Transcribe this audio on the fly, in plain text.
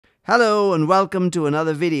Hello and welcome to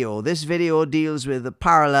another video. This video deals with the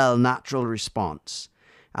parallel natural response.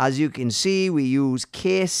 As you can see, we use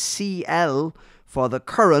KCL for the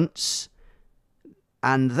currents,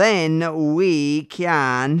 and then we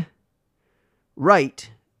can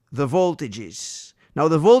write the voltages. Now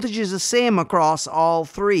the voltage is the same across all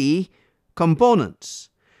three components.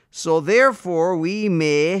 So therefore we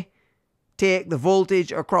may take the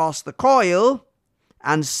voltage across the coil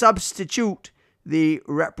and substitute the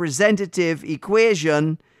representative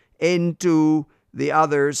equation into the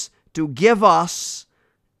others to give us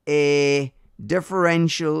a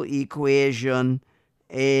differential equation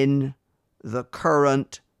in the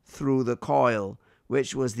current through the coil,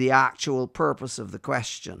 which was the actual purpose of the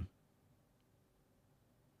question.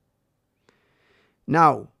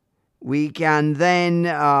 Now, we can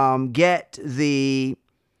then get the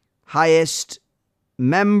highest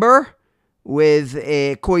member with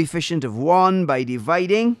a coefficient of 1 by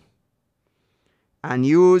dividing and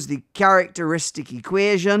use the characteristic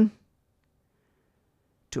equation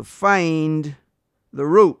to find the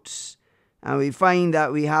roots. And we find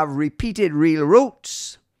that we have repeated real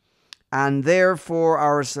roots, and therefore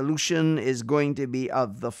our solution is going to be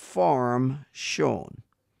of the form shown.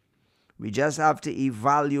 We just have to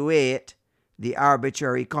evaluate the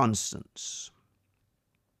arbitrary constants.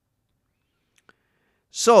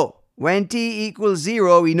 So, when t equals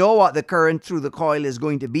 0, we know what the current through the coil is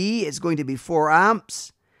going to be. It's going to be 4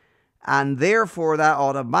 amps, and therefore that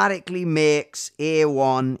automatically makes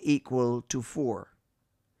A1 equal to 4.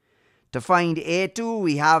 To find A2,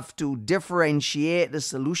 we have to differentiate the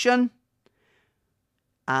solution,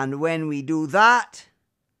 and when we do that,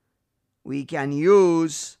 we can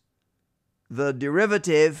use the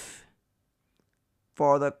derivative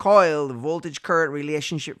for the coil, the voltage current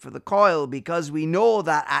relationship for the coil, because we know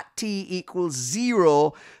that at t equals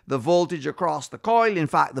 0, the voltage across the coil, in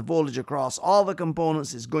fact the voltage across all the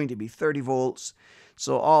components, is going to be 30 volts.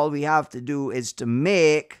 So all we have to do is to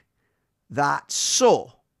make that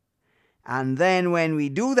so. And then when we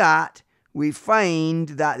do that, we find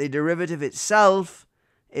that the derivative itself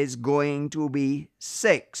is going to be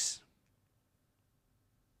 6.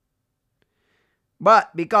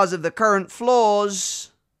 But because of the current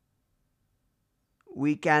flows,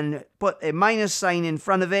 we can put a minus sign in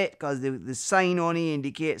front of it because the sign only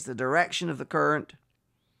indicates the direction of the current.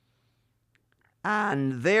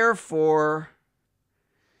 And therefore,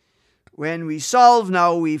 when we solve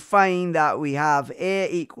now, we find that we have A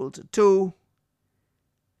equal to 2,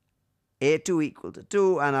 A2 equal to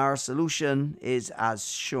 2, and our solution is as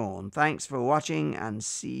shown. Thanks for watching and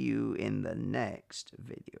see you in the next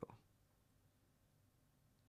video.